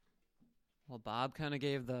Well, Bob kind of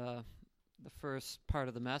gave the first part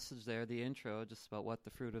of the message there, the intro, just about what the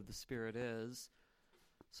fruit of the Spirit is.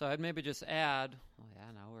 So I'd maybe just add, oh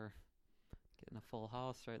yeah, now we're getting a full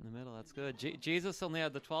house right in the middle. That's good. Jesus only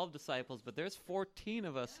had the 12 disciples, but there's 14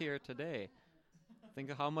 of us here today. Think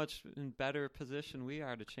of how much in better position we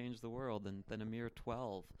are to change the world than a mere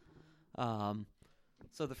 12.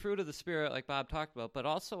 So the fruit of the Spirit, like Bob talked about, but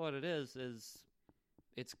also what it is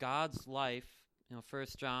it's God's life. You know, 1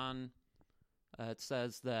 John, it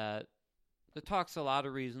says that it talks a lot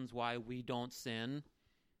of reasons why we don't sin,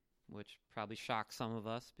 which probably shocks some of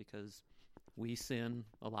us because we sin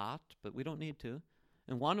a lot, but we don't need to.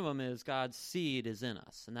 And one of them is God's seed is in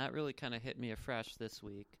us, and that really kind of hit me afresh this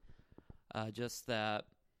week. Just that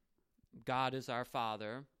God is our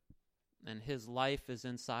Father, and His life is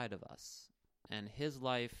inside of us, and His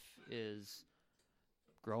life is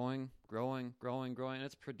growing, and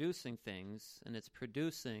it's producing things, and it's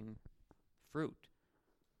producing fruit.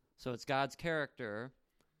 So it's God's character,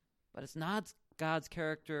 but it's not God's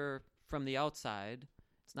character from the outside.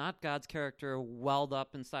 It's not God's character welled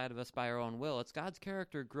up inside of us by our own will. It's God's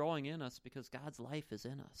character growing in us because God's life is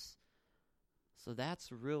in us. So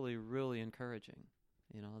that's really, really encouraging,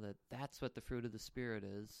 you know, that's what the fruit of the Spirit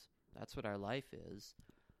is. That's what our life is.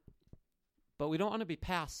 But we don't want to be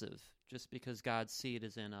passive just because God's seed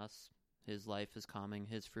is in us. His life is coming.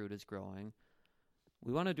 His fruit is growing.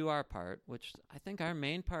 We want to do our part, which I think our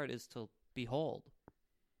main part is to behold.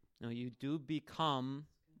 You know, you do become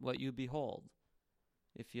what you behold.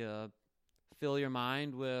 If you fill your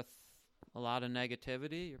mind with a lot of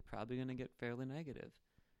negativity, you're probably going to get fairly negative.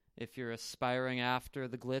 If you're aspiring after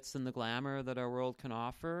the glitz and the glamour that our world can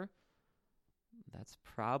offer, that's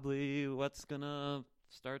probably what's going to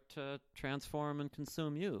start to transform and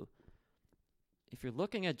consume you. If you're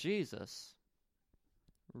looking at Jesus,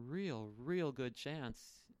 real good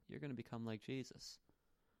chance you're going to become like Jesus.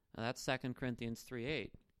 Now that's 2 Corinthians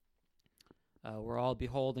 3:8. We're all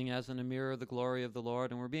beholding as in a mirror the glory of the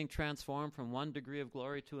Lord, and we're being transformed from one degree of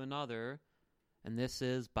glory to another, and this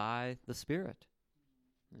is by the Spirit.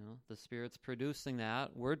 You know, the Spirit's producing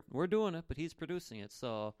that. We're doing it, but He's producing it.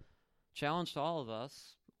 So, challenge to all of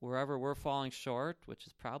us, wherever we're falling short, which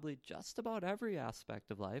is probably just about every aspect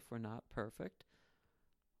of life, we're not perfect.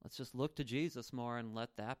 Let's just look to Jesus more and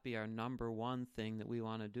let that be our number one thing that we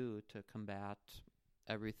want to do to combat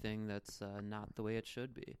everything that's not the way it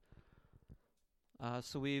should be.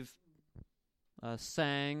 So we've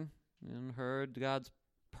sang and heard God's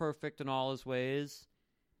perfect in all His ways.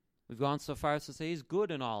 We've gone so far as to say He's good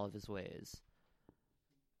in all of His ways.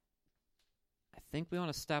 I think we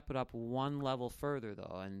want to step it up one level further,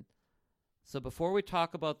 though. And so before we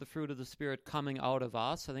talk about the fruit of the Spirit coming out of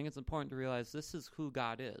us, I think it's important to realize this is who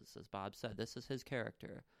God is. As Bob said, this is His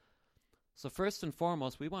character. So first and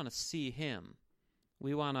foremost, we want to see Him.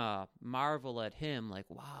 We want to marvel at Him like,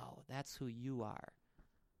 wow, that's who you are.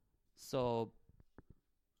 So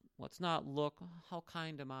let's not look, oh, how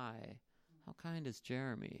kind am I? How kind is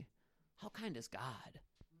Jeremy? How kind is God?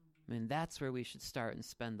 I mean, that's where we should start and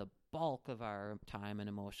spend the bulk of our time and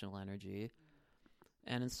emotional energy.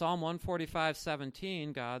 And in Psalm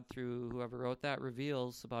 145:17, God, through whoever wrote that,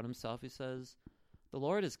 reveals about Himself. He says, the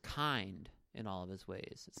Lord is kind in all of His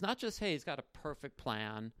ways. It's not just, hey, He's got a perfect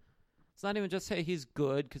plan. It's not even just, hey, He's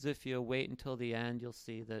good, because if you wait until the end, you'll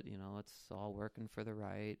see that, you know, it's all working for the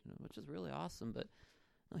right, which is really awesome. But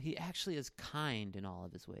no, He actually is kind in all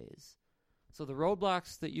of His ways. So the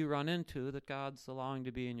roadblocks that you run into that God's allowing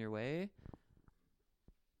to be in your way,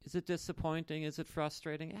 is it disappointing? Is it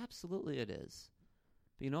frustrating? Absolutely it is.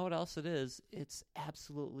 But you know what else it is? It's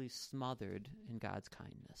absolutely smothered in God's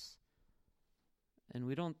kindness. And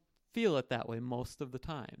we don't feel it that way most of the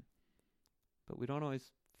time. But we don't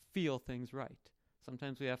always feel things right.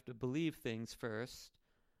 Sometimes we have to believe things first,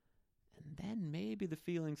 and then maybe the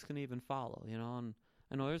feelings can even follow, you know. And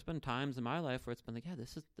I know there's been times in my life where it's been like, yeah,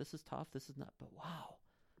 this is tough, this is not, but wow,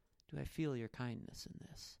 do I feel your kindness in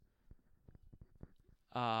this?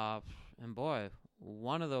 And boy,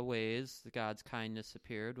 one of the ways that God's kindness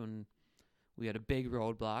appeared when we had a big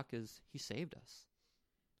roadblock is He saved us.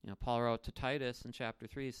 You know, Paul wrote to Titus in chapter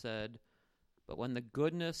 3, said, but when the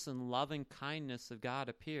goodness and loving kindness of God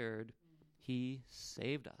appeared, He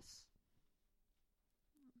saved us.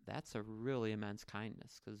 That's a really immense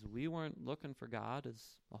kindness, because we weren't looking for God as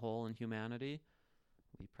a whole in humanity.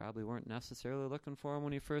 We probably weren't necessarily looking for Him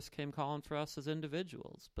when He first came calling for us as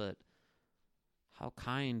individuals, but how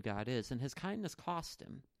kind God is. And His kindness cost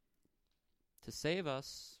Him. To save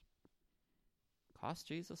us cost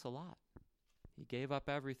Jesus a lot. He gave up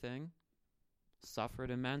everything,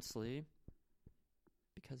 suffered immensely,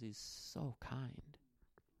 because He's so kind.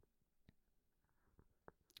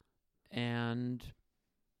 And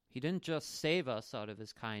he didn't just save us out of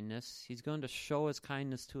his kindness. He's going to show his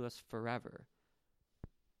kindness to us forever.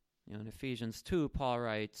 In Ephesians 2, Paul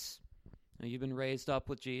writes, you've been raised up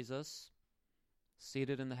with Jesus,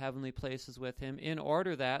 seated in the heavenly places with him, in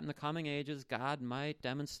order that in the coming ages God might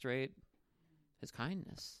demonstrate his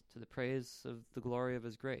kindness to the praise of the glory of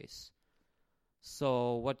his grace.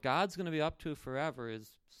 So what God's going to be up to forever is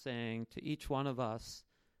saying to each one of us,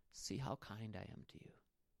 see how kind I am to you.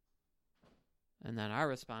 And then our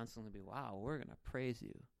response is going to be, wow, we're going to praise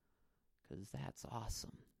you because that's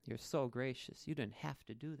awesome. You're so gracious. You didn't have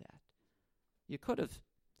to do that. You could have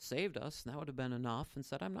saved us, and that would have been enough, and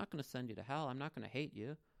said, I'm not going to send you to hell. I'm not going to hate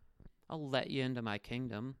you. I'll let you into my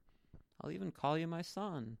kingdom. I'll even call you my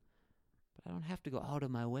son. But I don't have to go out of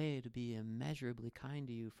my way to be immeasurably kind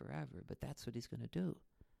to you forever. But that's what he's going to do.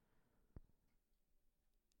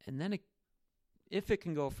 And then if it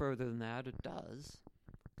can go further than that, it does.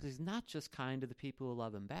 Because he's not just kind to the people who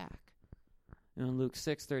love him back. In Luke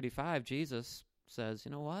 6:35, Jesus says,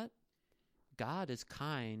 you know what? God is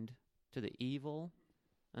kind to the evil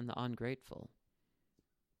and the ungrateful.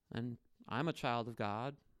 And I'm a child of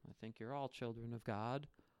God. I think you're all children of God.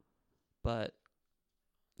 But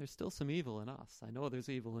there's still some evil in us. I know there's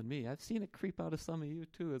evil in me. I've seen it creep out of some of you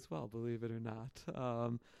too as well, believe it or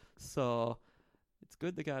not. So it's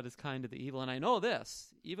good that God is kind to the evil. And I know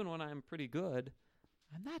this, even when I'm pretty good,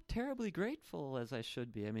 I'm not terribly grateful as I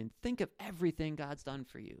should be. I mean, think of everything God's done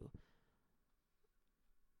for you.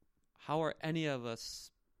 How are any of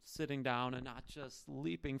us sitting down and not just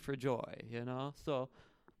leaping for joy, So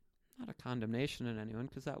not a condemnation in anyone,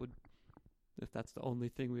 because that would, if that's the only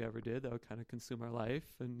thing we ever did, that would kind of consume our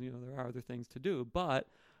life. And, there are other things to do. But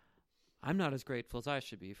I'm not as grateful as I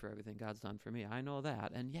should be for everything God's done for me. I know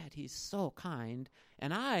that. And yet he's so kind.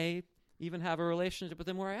 And I even have a relationship with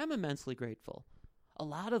him where I am immensely grateful. A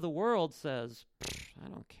lot of the world says, I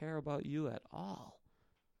don't care about you at all.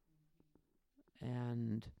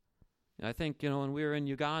 And I think, when we were in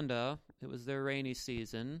Uganda, it was their rainy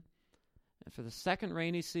season. And for the second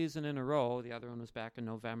rainy season in a row, the other one was back in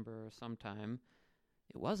November or sometime,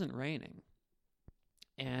 it wasn't raining.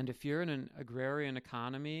 And if you're in an agrarian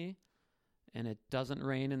economy and it doesn't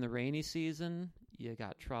rain in the rainy season, you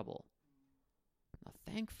got trouble. Now,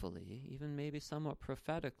 thankfully, even maybe somewhat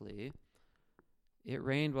prophetically, it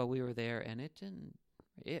rained while we were there, and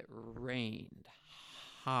it rained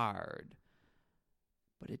hard.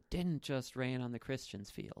 But it didn't just rain on the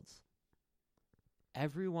Christians' fields.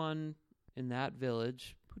 Everyone in that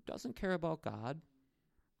village who doesn't care about God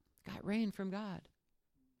got rain from God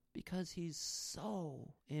because he's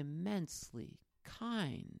so immensely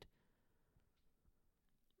kind.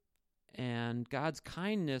 And God's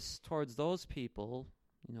kindness towards those people,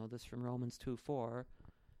 this from Romans 2:4,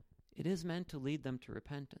 it is meant to lead them to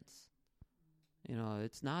repentance.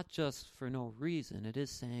 It's not just for no reason. It is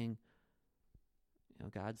saying,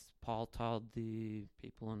 Paul told the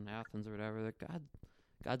people in Athens or whatever that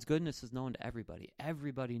God's goodness is known to everybody.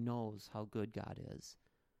 Everybody knows how good God is.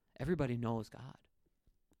 Everybody knows God.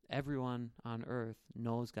 Everyone on earth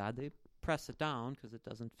knows God. They press it down because it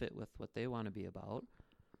doesn't fit with what they want to be about.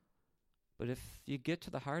 But if you get to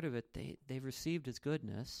the heart of it, they've received his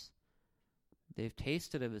goodness. They've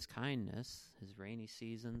tasted of his kindness, his rainy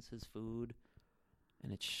seasons, his food,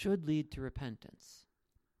 and it should lead to repentance.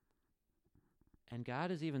 And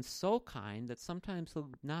God is even so kind that sometimes he'll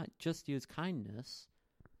not just use kindness,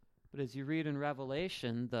 but as you read in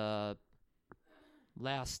Revelation, the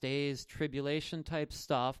last days, tribulation type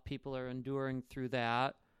stuff, people are enduring through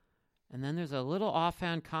that. And then there's a little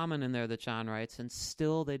offhand comment in there that John writes, and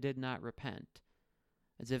still they did not repent.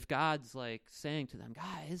 As if God's like saying to them,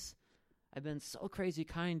 guys, I've been so crazy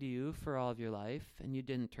kind to you for all of your life, and you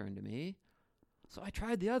didn't turn to me. So I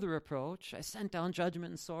tried the other approach. I sent down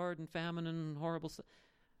judgment and sword and famine and horrible stuff.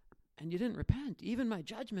 And you didn't repent. Even my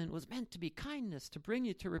judgment was meant to be kindness, to bring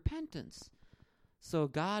you to repentance. So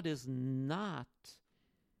God is not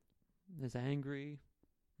as angry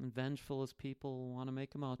and vengeful as people want to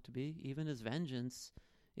make him out to be. Even his vengeance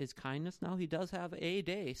is kindness. Now he does have a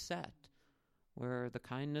day set where the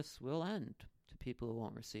kindness will end to people who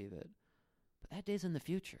won't receive it. But that day's in the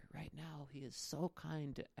future. Right now, he is so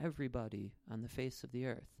kind to everybody on the face of the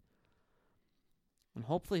earth. And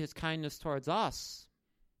hopefully his kindness towards us,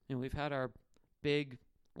 we've had our big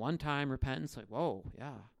one-time repentance, like, whoa,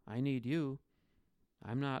 yeah, I need you.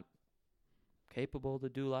 I'm not capable to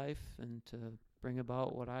do life and to bring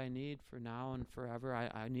about what I need for now and forever.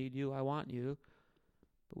 I need you, I want you.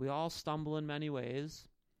 But we all stumble in many ways,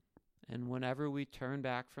 and whenever we turn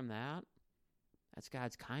back from that, that's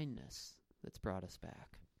God's kindness that's brought us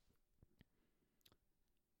back.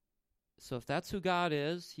 So if that's who God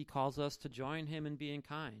is, he calls us to join him in being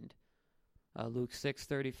kind. Luke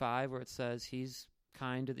 6:35, where it says he's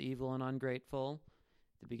kind to the evil and ungrateful.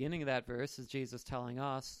 The beginning of that verse is Jesus telling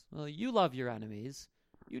us, well, you love your enemies.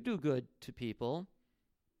 You do good to people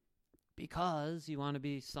because you want to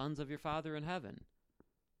be sons of your Father in heaven.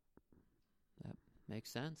 That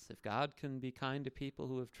makes sense. If God can be kind to people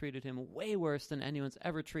who have treated him way worse than anyone's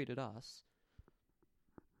ever treated us,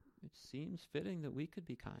 it seems fitting that we could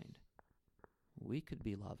be kind. We could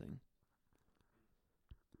be loving.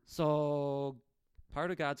 So part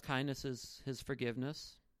of God's kindness is his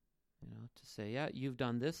forgiveness. To say, yeah, you've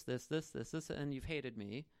done this, and you've hated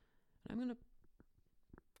me. And I'm going to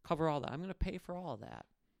cover all that. I'm going to pay for all of that.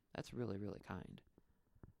 That's really, really kind.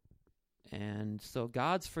 And so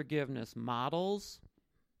God's forgiveness models,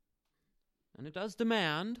 and it does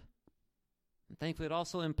demand, and thankfully it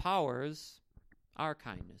also empowers our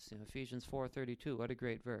kindness. Ephesians 4:32, what a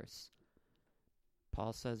great verse.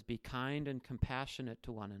 Paul says, be kind and compassionate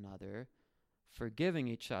to one another, forgiving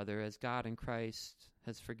each other as God in Christ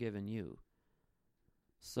has forgiven you.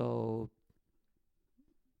 So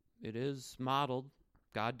it is modeled.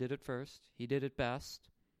 God did it first. He did it best.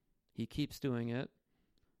 He keeps doing it.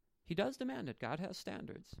 He does demand it. God has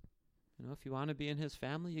standards. If you want to be in his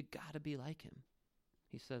family, you got to be like him.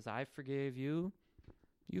 He says, I forgave you.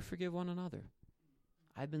 You forgive one another.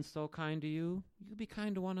 I've been so kind to you. You be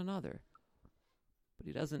kind to one another. But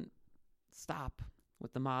he doesn't stop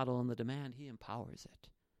with the model and the demand. He empowers it.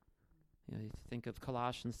 You think of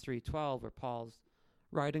Colossians 3:12, where Paul's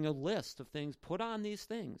writing a list of things. Put on these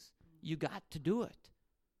things. You got to do it.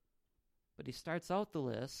 But he starts out the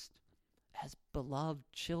list as beloved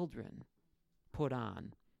children. Put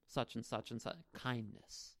on such and such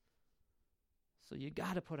kindness. So you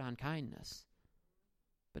got to put on kindness.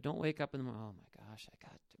 But don't wake up in the morning, oh my gosh, I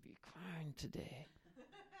got to be kind today.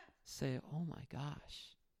 Say, oh my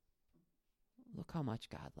gosh, look how much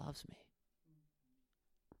God loves me.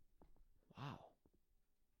 Wow.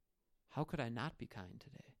 How could I not be kind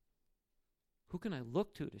today? Who can I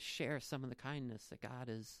look to share some of the kindness that God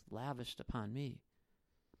has lavished upon me?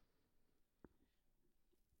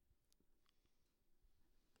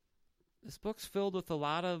 This book's filled with a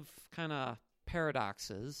lot of kind of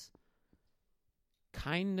paradoxes.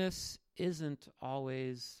 Kindness isn't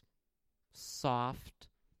always soft,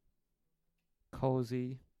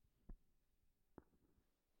 cozy,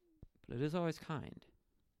 but it is always kind.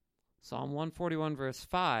 Psalm 141 verse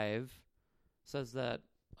 5 says that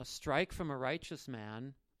a strike from a righteous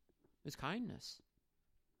man is kindness.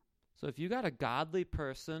 So if you got a godly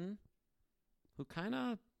person who kind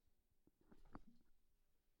of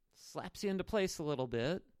slaps you into place a little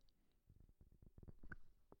bit,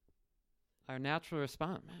 our natural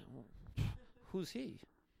response, man, who's he?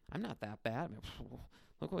 I'm not that bad. I mean,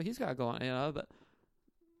 look what he's got going, but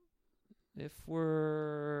if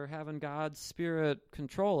we're having God's Spirit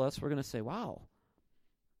control us, we're going to say, wow,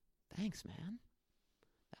 thanks, man.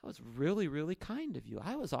 That was really, really kind of you.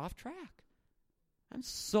 I was off track. I'm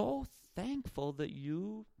so thankful that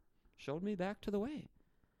you showed me back to the way.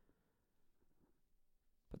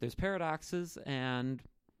 But there's paradoxes, and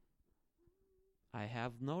I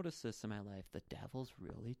have noticed this in my life. The devil's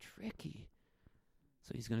really tricky.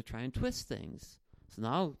 So he's going to try and twist things. So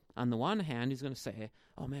now, on the one hand, he's going to say,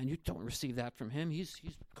 oh man, you don't receive that from him. He's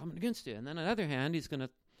coming against you. And then on the other hand, he's going to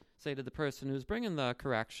say to the person who's bringing the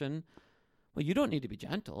correction, well, you don't need to be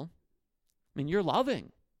gentle. I mean, you're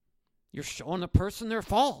loving. You're showing the person their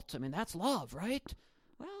fault. I mean, that's love, right?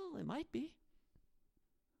 Well, it might be.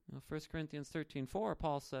 1 Corinthians 13:4,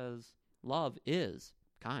 Paul says, love is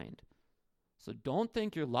kind. So don't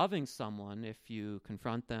think you're loving someone if you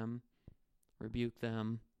confront them, rebuke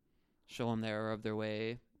them, show them the error of their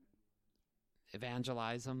way,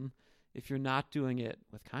 evangelize them, if you're not doing it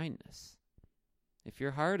with kindness. If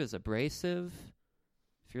your heart is abrasive,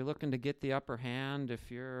 if you're looking to get the upper hand,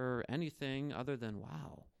 if you're anything other than,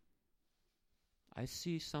 wow, I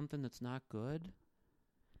see something that's not good,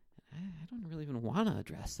 I don't really even want to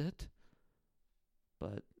address it,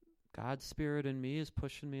 but God's Spirit in me is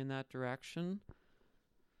pushing me in that direction.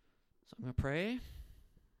 So I'm going to pray.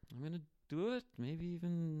 I'm going to do it, maybe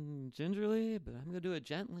even gingerly, but I'm going to do it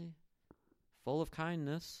gently, full of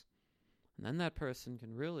kindness. And then that person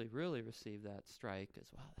can really, really receive that strike as,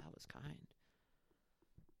 wow, that was kind.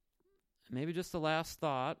 Maybe just the last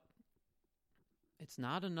thought, it's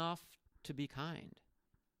not enough to be kind.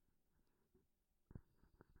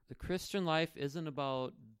 The Christian life isn't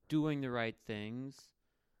about doing the right things.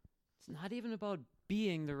 It's not even about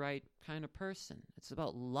being the right kind of person. It's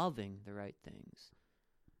about loving the right things.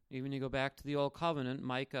 Even you go back to the Old Covenant,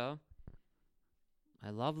 Micah I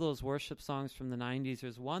love those worship songs from the 90s.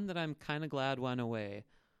 There's one that I'm kind of glad went away.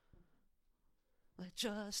 Let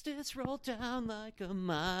justice roll down like a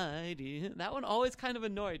mighty... That one always kind of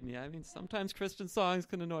annoyed me. I mean, sometimes Christian songs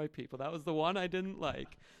can annoy people. That was the one I didn't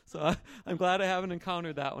like. So I'm glad I haven't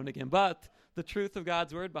encountered that one again. But the truth of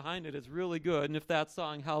God's word behind it is really good. And if that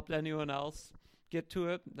song helped anyone else get to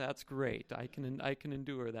it, that's great. I can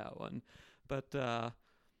endure that one. But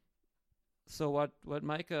so what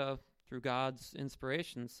Micah, through God's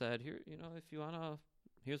inspiration, said, here, if you want to,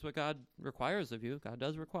 here's what God requires of you. God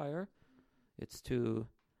does require. It's to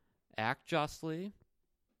act justly,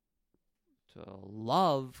 to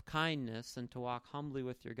love kindness, and to walk humbly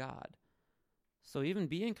with your God. So even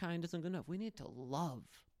being kind isn't good enough. We need to love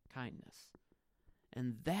kindness.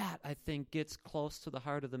 And that, I think, gets close to the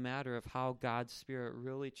heart of the matter of how God's Spirit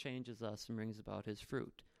really changes us and brings about his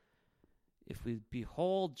fruit. If we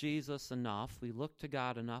behold Jesus enough, we look to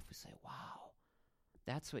God enough, we say, wow,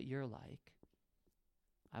 that's what you're like.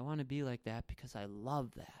 I want to be like that because I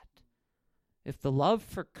love that. If the love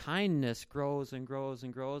for kindness grows and grows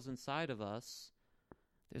and grows inside of us,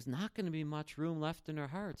 there's not going to be much room left in our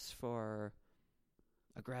hearts for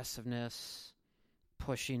aggressiveness,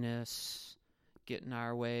 pushiness, getting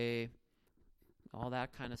our way, all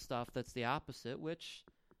that kind of stuff that's the opposite, which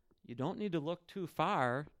you don't need to look too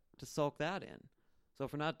far to soak that in. So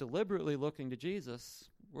if we're not deliberately looking to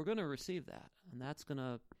Jesus, we're going to receive that, and that's going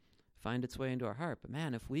to find its way into our heart. But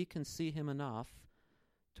man, if we can see him enough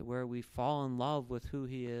to where we fall in love with who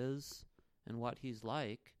he is and what he's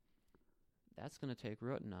like, that's going to take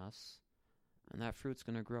root in us, and that fruit's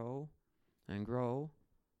going to grow and grow,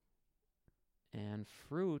 and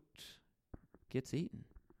fruit gets eaten.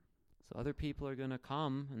 So other people are going to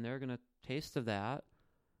come, and they're going to taste of that,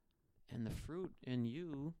 and the fruit in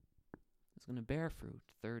you is going to bear fruit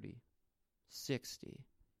 30, 60,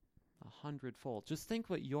 100-fold. Just think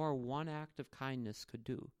what your one act of kindness could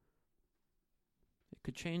do. It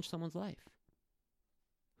could change someone's life,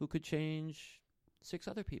 who could change 6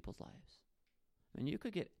 other people's lives. And you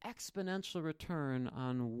could get exponential return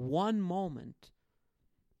on one moment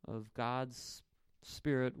of God's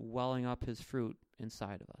Spirit welling up his fruit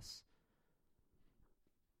inside of us.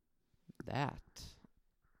 That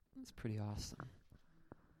is pretty awesome.